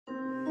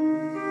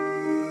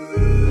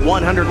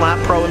100 Lap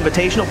Pro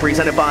Invitational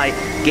presented by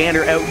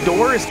Gander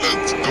Outdoors.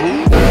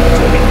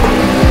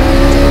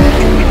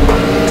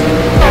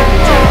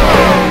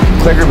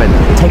 Clickerman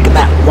taking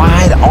that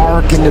wide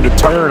arc into the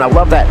turn. I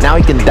love that. Now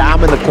he can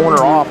diamond the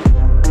corner off.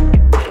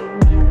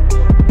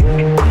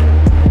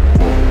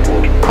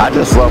 I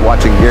just love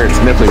watching Garrett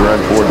Smithley run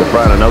toward the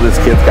front. I know this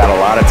kid's got a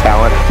lot of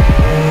talent.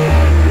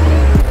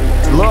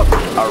 Look,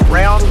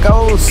 around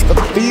goes the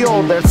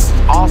field. That's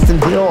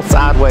Austin Hill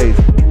sideways.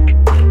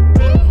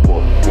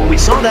 We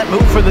saw that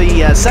move for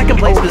the second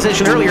place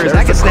position earlier as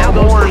Eckes now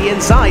goes to the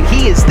inside.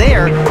 He is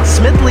there.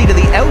 Smithley to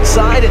the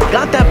outside and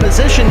got that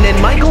position.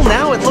 And Michael,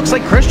 now it looks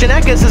like Christian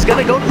Eckes is going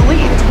to go to the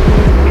lead.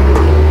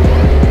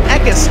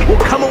 Eckes will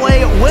come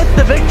away with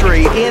the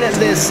victory in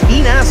this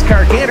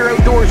eNASCAR Gander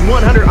Outdoors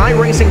 100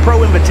 iRacing Pro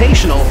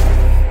Invitational.